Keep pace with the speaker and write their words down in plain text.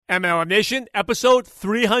MLM Nation, episode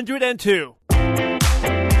 302.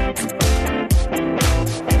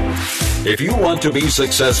 If you want to be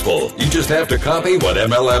successful, you just have to copy what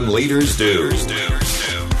MLM leaders do.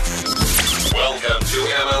 Welcome to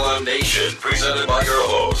MLM Nation, presented by your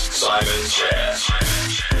host, Simon Chan,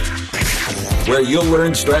 where you'll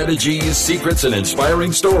learn strategies, secrets, and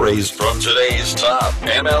inspiring stories from today's top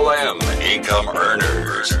MLM income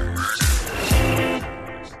earners.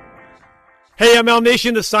 Hey, MLM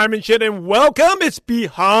Nation, this is Simon Chan, and welcome. It's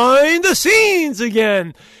Behind the Scenes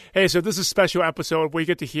again. Hey, so this is a special episode where you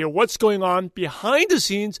get to hear what's going on behind the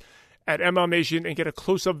scenes at MLM Nation and get a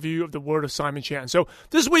close-up view of the word of Simon Chan. So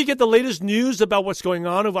this is where you get the latest news about what's going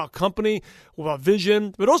on with our company, with our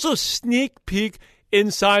vision, but also a sneak peek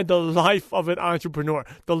inside the life of an entrepreneur.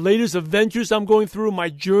 The latest adventures I'm going through, my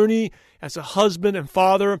journey as a husband and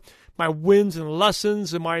father, my wins and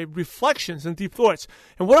lessons, and my reflections and deep thoughts.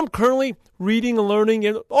 And what I'm currently reading and learning,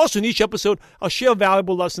 and also in each episode, I'll share a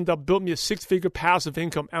valuable lesson that built me a six-figure passive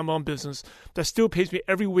income MLM business that still pays me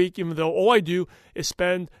every week, even though all I do is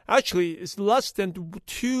spend, actually, it's less than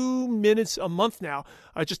 2 minutes a month now,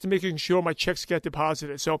 just to making sure my checks get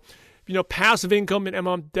deposited. So, you know, passive income in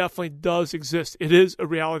MLM definitely does exist. It is a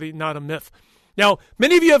reality, not a myth. Now,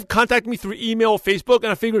 many of you have contacted me through email or Facebook, and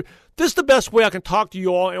I figured this is the best way I can talk to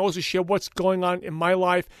you all and also share what's going on in my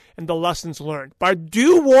life and the lessons learned. But I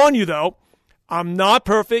do warn you, though, I'm not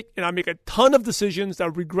perfect, and I make a ton of decisions that I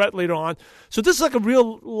regret later on. So this is like a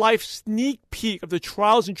real-life sneak peek of the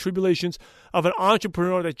trials and tribulations of an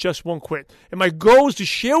entrepreneur that just won't quit. And my goal is to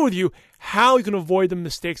share with you how you can avoid the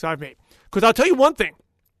mistakes I've made. Because I'll tell you one thing.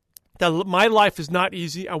 That my life is not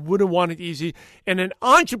easy. I wouldn't want it easy. And an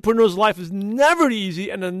entrepreneur's life is never easy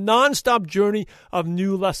and a nonstop journey of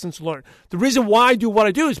new lessons learned. The reason why I do what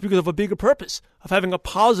I do is because of a bigger purpose, of having a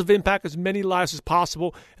positive impact as many lives as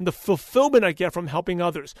possible and the fulfillment I get from helping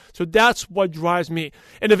others. So that's what drives me.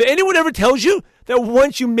 And if anyone ever tells you that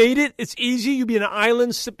once you made it, it's easy, you'll be on an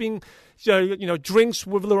island sipping drinks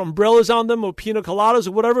with little umbrellas on them or pina coladas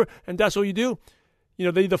or whatever, and that's all you do,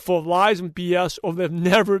 they're either full of lies and BS or they've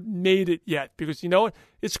never made it yet. Because you know what?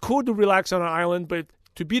 It's cool to relax on an island, but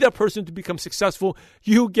to be that person to become successful,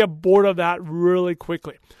 you get bored of that really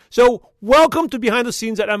quickly. So welcome to Behind the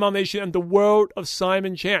Scenes at MLM Nation and the world of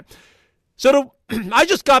Simon Chan. So I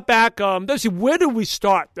just got back. Let's see, where did we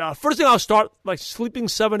start? First thing I'll start, sleeping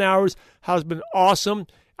 7 hours has been awesome.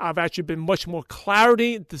 I've actually been much more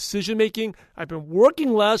clarity, decision-making. I've been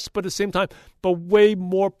working less, but at the same time, way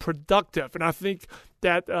more productive. And I think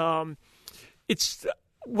that it's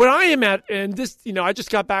where I am at. And this, I just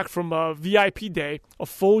got back from a VIP day, a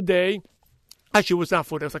full day. Actually, it was not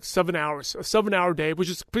full day. It was like 7 hours, a 7-hour day, which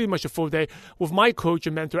is pretty much a full day with my coach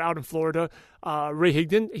and mentor out in Florida, Ray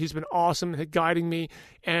Higdon. He's been awesome at guiding me.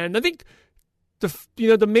 And I think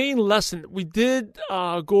the main lesson, we did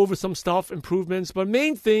go over some stuff, improvements, but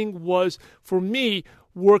main thing was, for me,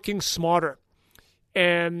 working smarter.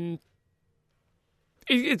 And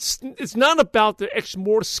it's not about the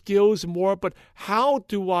more skills, but how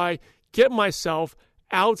do I get myself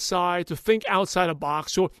outside, to think outside a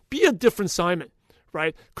box, or be a different Simon,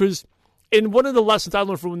 right? Because in one of the lessons I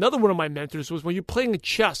learned from another one of my mentors was when you're playing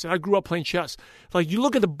chess, and I grew up playing chess, you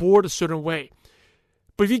look at the board a certain way.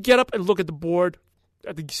 But if you get up and look at the board,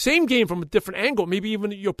 at the same game from a different angle, maybe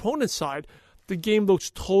even your opponent's side, the game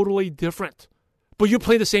looks totally different. But you're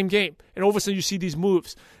playing the same game, and all of a sudden you see these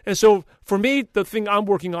moves. And so for me, the thing I'm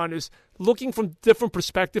working on is looking from different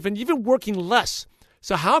perspective and even working less.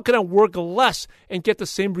 So how can I work less and get the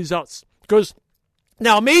same results? Because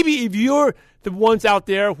now maybe if you're the ones out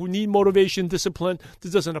there who need motivation, discipline,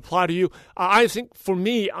 this doesn't apply to you. I think for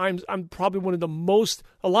me, I'm probably one of the most,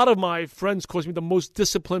 a lot of my friends call me the most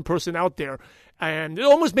disciplined person out there. And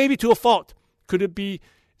almost maybe to a fault. Could it be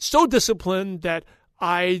so disciplined that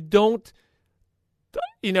I don't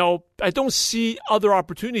see other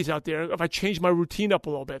opportunities out there if I change my routine up a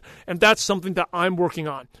little bit. And that's something that I'm working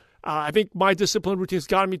on. I think my discipline routine has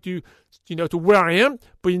gotten me to where I am.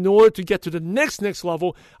 But in order to get to the next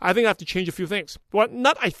level, I think I have to change a few things. Well,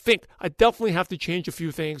 not I think. I definitely have to change a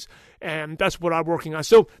few things. And that's what I'm working on.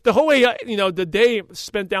 So the whole way, the day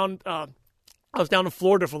spent down, I was down in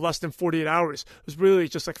Florida for less than 48 hours. It was really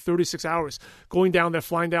just like 36 hours. Going down there,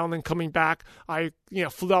 flying down, then coming back. I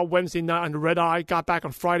flew out Wednesday night on the red eye, got back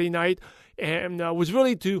on Friday night, and was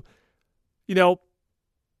really to,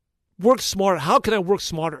 work smarter. How can I work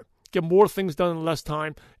smarter? Get more things done in less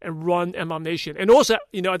time and run MLM Nation. And also,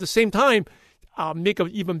 at the same time, make an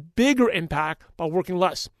even bigger impact by working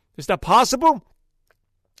less. Is that possible?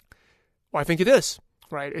 Well, I think it is.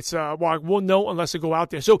 right? It's well, I won't know unless I go out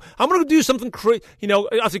there. So I'm going to do something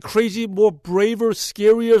I say crazy, more braver,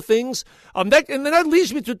 scarier things. And then that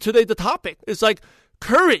leads me to today. The topic is like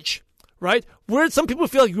courage, right? Where some people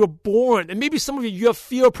feel like you're born, and maybe some of you have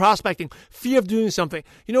fear of prospecting, fear of doing something.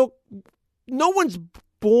 No one's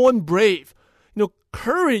born brave.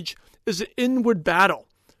 Courage is an inward battle.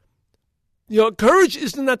 Courage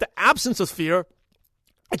isn't that the absence of fear.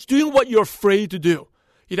 It's doing what you're afraid to do.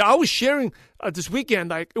 I was sharing this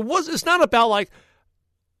weekend, like it's not about like,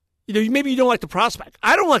 maybe you don't like to prospect.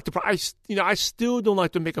 I don't like to, I still don't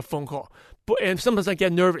like to make a phone call. And sometimes I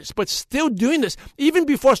get nervous, but still doing this. Even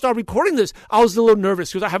before I started recording this, I was a little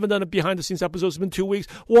nervous because I haven't done a behind the scenes episode. It's been 2 weeks.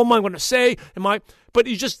 What am I going to say? But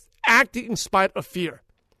you're just acting in spite of fear,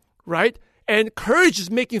 right? And courage is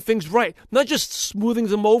making things right, not just smoothing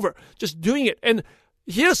them over, just doing it. And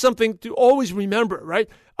here's something to always remember, right?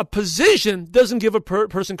 A position doesn't give a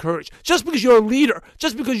person courage. Just because you're a leader,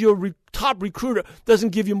 just because you're a top recruiter doesn't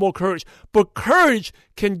give you more courage. But courage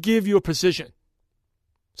can give you a position.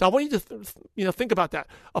 So I want you to think about that.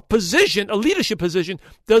 A leadership position,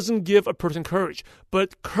 doesn't give a person courage.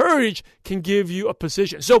 But courage can give you a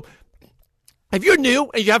position. So if you're new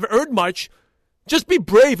and you haven't earned much, just be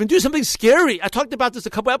brave and do something scary. I talked about this a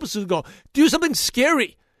couple episodes ago. Do something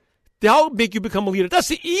scary. That'll make you become a leader. That's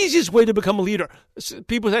the easiest way to become a leader.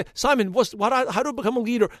 People say, Simon, how do I become a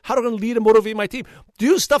leader? How do I lead and motivate my team?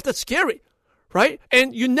 Do stuff that's scary, right?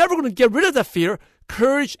 And you're never going to get rid of that fear.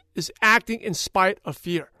 Courage is acting in spite of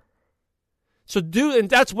fear. And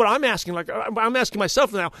that's what I'm asking. Like, I'm asking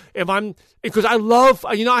myself now, because I love,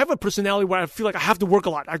 I have a personality where I feel like I have to work a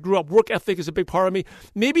lot. I grew up, work ethic is a big part of me.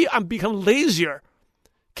 Maybe I'm becoming lazier.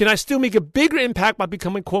 Can I still make a bigger impact by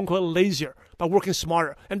becoming quote unquote lazier, by working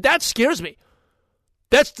smarter? And that scares me.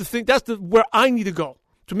 That's the thing. That's where I need to go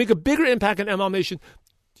to make a bigger impact in MLM Nation.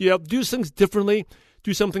 Do things differently.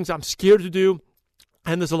 Do some things I'm scared to do.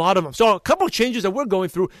 And there's a lot of them. So a couple of changes that we're going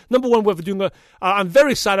through. Number one, we're doing I'm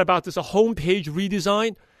very excited about this, a homepage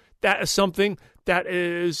redesign. That is something that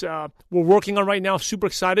is we're working on right now. Super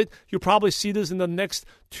excited. You'll probably see this in the next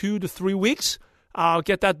 2 to 3 weeks. I'll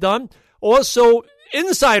get that done. Also,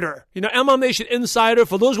 Insider, MLM Nation Insider.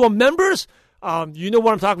 For those who are members, you know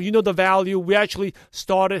what I'm talking about. You know the value. We actually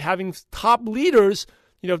started having top leaders,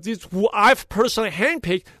 these who I've personally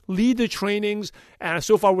handpicked, lead the trainings. And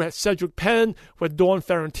so far we had Cedric Penn, we had Dawn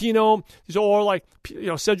Ferrantino. These are all like,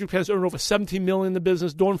 Cedric Penn's earned over $17 million in the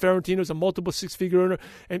business. Dawn Ferrantino is a multiple six-figure earner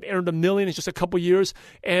and earned $1 million in just a couple years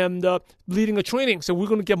and leading a training. So we're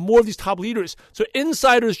going to get more of these top leaders. So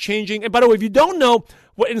Insider is changing. And by the way, if you don't know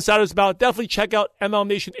what Insider is about, definitely check out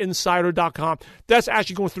MLMNationInsider.com. That's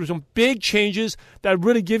actually going through some big changes that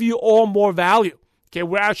really give you all more value. Okay,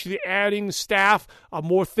 we're actually adding staff,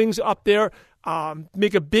 more things up there,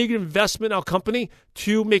 make a big investment in our company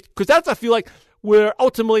because that's, I feel like, where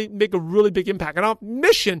ultimately make a really big impact. And our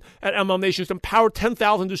mission at MLM Nation is to empower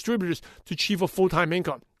 10,000 distributors to achieve a full-time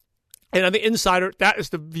income. And on the Insider, that is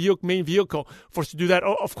the main vehicle for us to do that.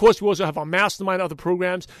 Of course, we also have our mastermind, other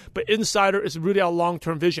programs, but Insider is really our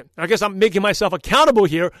long-term vision. And I guess I'm making myself accountable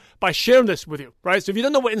here by sharing this with you, right? So if you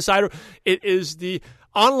don't know what Insider, it is the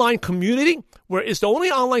online community where it's the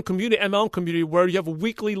only online community, MLM community, where you have a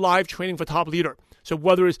weekly live training for top leader. So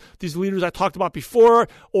whether it's these leaders I talked about before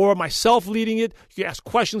or myself leading it, you can ask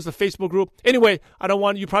questions in the Facebook group. Anyway,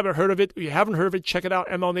 you probably heard of it. If you haven't heard of it, check it out,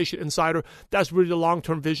 MLM Nation Insider. That's really the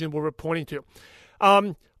long-term vision we're pointing to.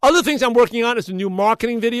 Other things I'm working on is a new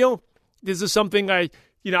marketing video. This is something I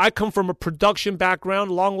come from a production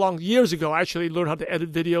background long years ago. I actually learned how to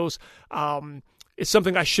edit videos. It's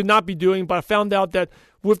something I should not be doing, but I found out that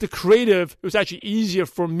with the creative, it was actually easier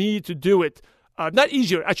for me to do it. Not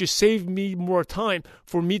easier, actually saved me more time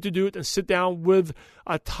for me to do it and sit down with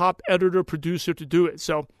a top editor, producer to do it.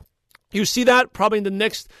 So you see that probably in the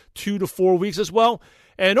next 2 to 4 weeks as well.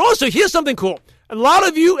 And also, here's something cool. A lot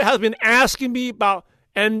of you have been asking me about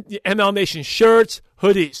MLM Nation shirts,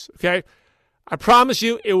 hoodies, okay? I promise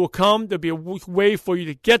you it will come. There'll be a way for you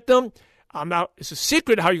to get them. Now, it's a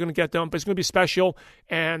secret how you're going to get them, but it's going to be special,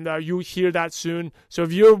 and you'll hear that soon. So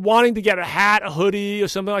if you're wanting to get a hat, a hoodie, or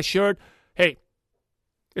something like shirt, hey,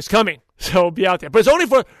 it's coming. So be out there. But it's only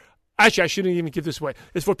for, actually, I shouldn't even give this away.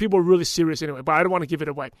 It's for people who are really serious anyway, but I don't want to give it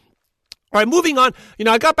away. All right, moving on.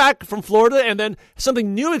 I got back from Florida, and then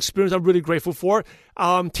something new experience I'm really grateful for.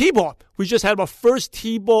 T-ball. We just had our first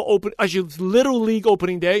T-ball open, actually, Little League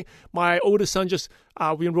opening day. My oldest son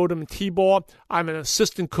we enrolled him in T-ball. I'm an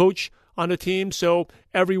assistant coach on the team, so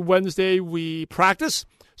every Wednesday we practice.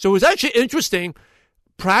 So it was actually interesting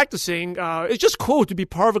practicing. It's just cool to be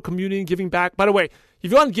part of a community and giving back. By the way,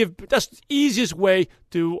 if you want to give, that's the easiest way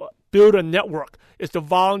to build a network. It's to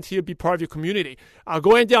volunteer, be part of your community.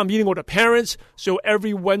 Go ahead and I'm meeting with the parents. So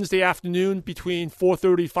every Wednesday afternoon between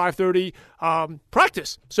 4:30, 5:30,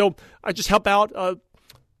 practice. So I just help out.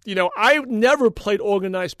 I never played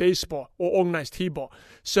organized baseball or organized t-ball.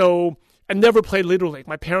 So I never played Little League.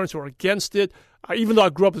 My parents were against it. Even though I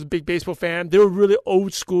grew up as a big baseball fan, they were really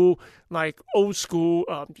old school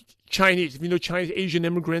Chinese. If you know Chinese, Asian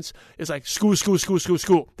immigrants, it's like school.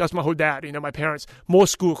 That's my whole dad, my parents. More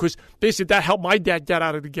school, because basically that helped my dad get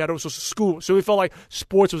out of the ghetto, so school. So it felt like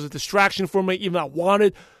sports was a distraction for me, even though I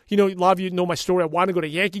wanted, a lot of you know my story. I wanted to go to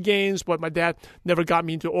Yankee games, but my dad never got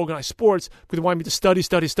me into organized sports because he wanted me to study.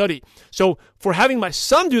 So for having my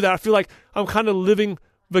son do that, I feel like I'm kind of living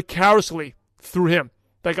vicariously through him.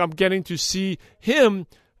 Like I'm getting to see him,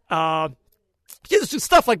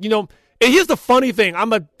 stuff like, and here's the funny thing.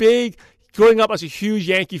 I'm growing up as a huge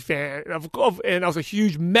Yankee fan, and I was a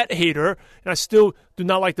huge Met hater, and I still do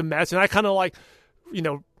not like the Mets, and I kind of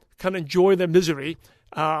enjoy their misery.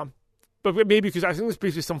 But maybe because I think there's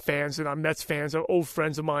basically some fans that are Mets fans, are old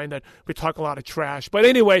friends of mine that we talk a lot of trash. But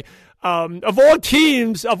anyway, of all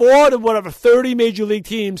the 30 major league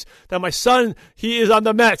teams, that my son, he is on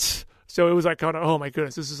the Mets. So it was like kind of, oh my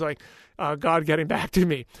goodness, this is like God getting back to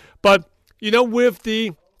me. But, with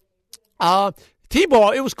the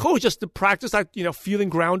T-ball, it was cool just to practice, feeling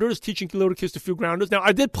grounders, teaching little kids to feel grounders. Now,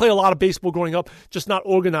 I did play a lot of baseball growing up, just not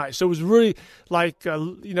organized. So it was really like,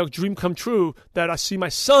 dream come true that I see my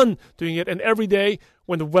son doing it. And every day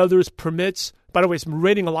when the weather permits, by the way, it's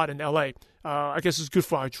raining a lot in L.A., I guess it's good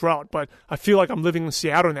for our drought, but I feel like I'm living in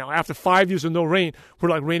Seattle now. After 5 years of no rain, we're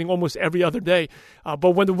like raining almost every other day.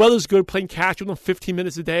 But when the weather's good, playing catch with them 15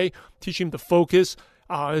 minutes a day, teaching them to focus,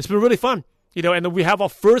 it's been really fun. And then we have our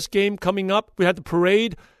first game coming up. We had the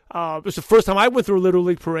parade. It was the first time I went through a Little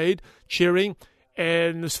League parade, cheering.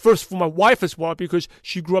 And it's first for my wife as well, because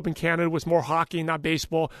she grew up in Canada, was more hockey, not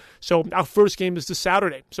baseball. So our first game is this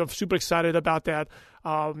Saturday. So I'm super excited about that.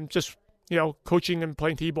 Coaching and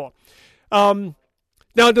playing t-ball.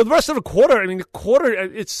 Now, the rest of the quarter,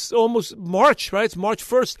 it's almost March, right? It's March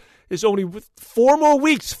 1st. It's only 4 more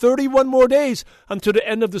weeks, 31 more days until the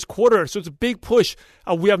end of this quarter. So it's a big push.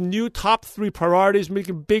 We have new top 3 priorities,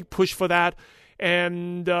 making a big push for that.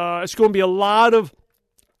 And it's going to be a lot of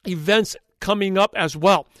events coming up as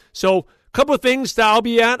well. So a couple of things that I'll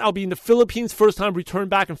be at. I'll be in the Philippines, first time return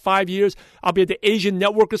back in 5 years. I'll be at the Asian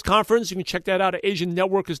Networkers Conference. You can check that out at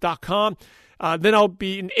asiannetworkers.com. Then I'll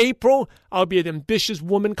be in April. I'll be at Ambitious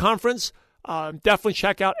Woman Conference. Definitely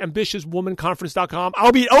check out ambitiouswomanconference.com.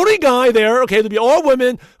 I'll be the only guy there. Okay, there'll be all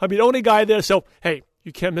women. I'll be the only guy there. So, hey,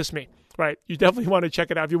 you can't miss me, right? You definitely want to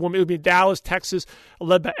check it out. If you're a woman, it'll be in Dallas, Texas,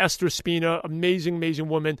 led by Esther Spina. Amazing, amazing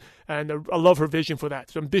woman. And I love her vision for that.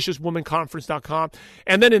 So ambitiouswomanconference.com.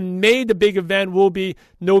 And then in May, the big event will be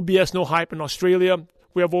No BS, No Hype in Australia.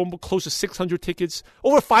 We have almost close to 600 tickets,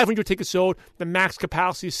 over 500 tickets sold. The max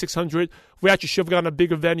capacity is 600. We actually should have gotten a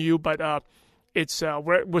bigger venue, but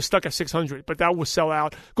we're stuck at 600. But that will sell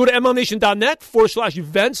out. Go to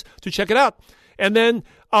mlnation.net/events to check it out. And then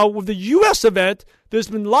with the U.S. event, there's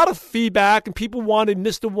been a lot of feedback, and people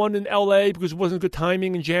missed the one in L.A. because it wasn't good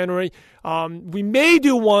timing in January. We may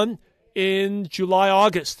do one in July,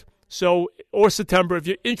 August, or September. If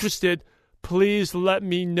you're interested, please let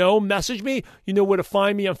me know. Message me. You know where to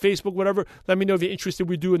find me on Facebook, whatever. Let me know if you're interested.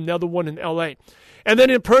 We do another one in L.A. And then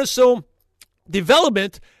in personal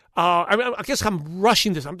development, I guess I'm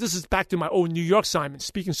rushing this. This is back to my old New York assignment,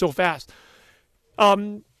 speaking so fast.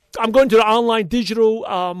 I'm going to the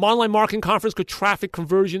online marketing conference called Traffic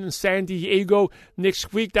Conversion in San Diego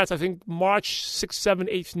next week. That's, I think, March 6th,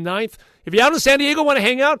 7th, 8th, 9th. If you're out in San Diego, want to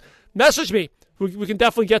hang out, message me. We can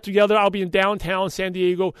definitely get together. I'll be in downtown San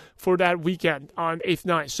Diego for that weekend on 8th,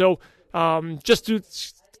 9th. So just to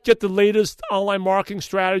get the latest online marketing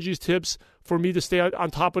strategies, tips for me to stay on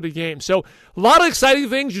top of the game. So a lot of exciting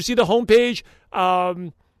things. You see the homepage.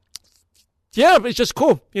 It's just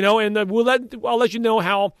cool, and I'll let you know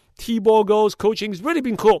how T-ball goes. Coaching has really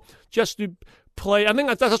been cool just to play. I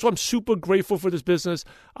think that's why I'm super grateful for this business.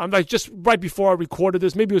 Just right before I recorded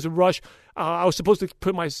this, maybe it was a rush. I was supposed to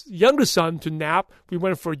put my younger son to nap. We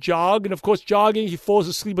went for a jog, and of course, jogging, he falls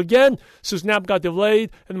asleep again. So his nap got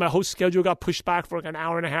delayed, and my whole schedule got pushed back for like an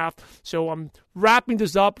hour and a half. So I'm wrapping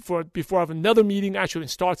this up before I have another meeting. Actually, it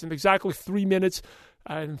starts in exactly 3 minutes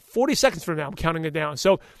and 40 seconds from now. I'm counting it down.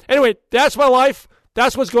 So anyway, that's my life.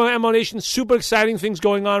 That's what's going on at MLM Nation. Super exciting things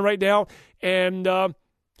going on right now, and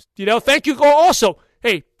thank you all. Also,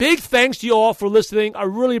 hey, big thanks to you all for listening. I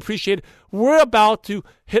really appreciate it. We're about to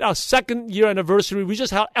hit our 2nd year anniversary. We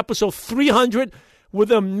just had episode 300 with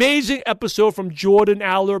an amazing episode from Jordan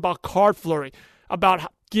Aller about card flurry,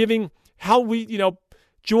 about giving how we,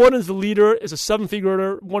 Jordan's the leader, is a 7-figure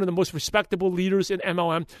earner, one of the most respectable leaders in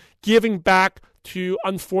MLM, giving back to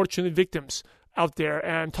unfortunate victims out there,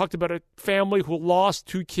 and talked about a family who lost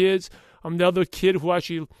 2 kids, another kid who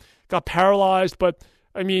actually got paralyzed. But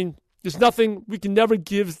I mean, there's nothing, we can never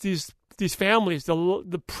give these families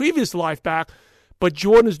the previous life back. But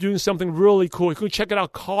Jordan is doing something really cool. You can check it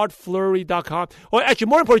out, cardflurry.com. Or actually,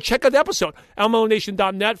 more important, check out the episode,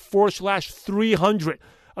 mlmnation.net/300.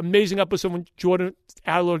 Amazing episode when Jordan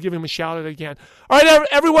Adler, giving him a shout out again. All right,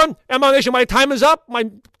 everyone, MLM Nation, my time is up.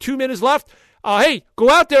 My 2 minutes left. Hey,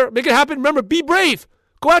 go out there, make it happen. Remember, be brave.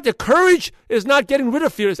 Go out there. Courage is not getting rid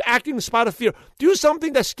of fear. It's acting in spite of fear. Do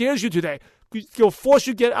something that scares you today. It'll force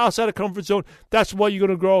you to get outside of comfort zone. That's what you're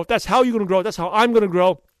going to grow. That's how you're going to grow. That's how I'm going to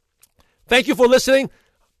grow. Thank you for listening.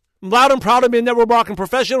 I'm loud and proud of being a network marketing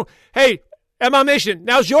professional. Hey, MLM Nation,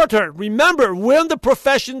 now's your turn. Remember, we're in the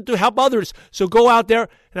profession to help others. So go out there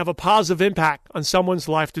and have a positive impact on someone's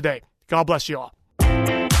life today. God bless you all.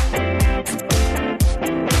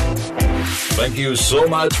 Thank you so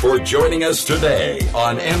much for joining us today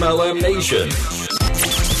on MLM Nation.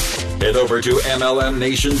 Head over to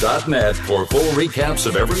MLMNation.net for full recaps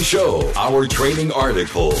of every show, our training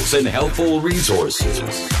articles, and helpful resources.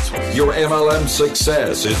 Your MLM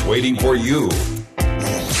success is waiting for you.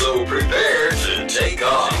 So prepare to take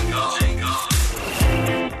off.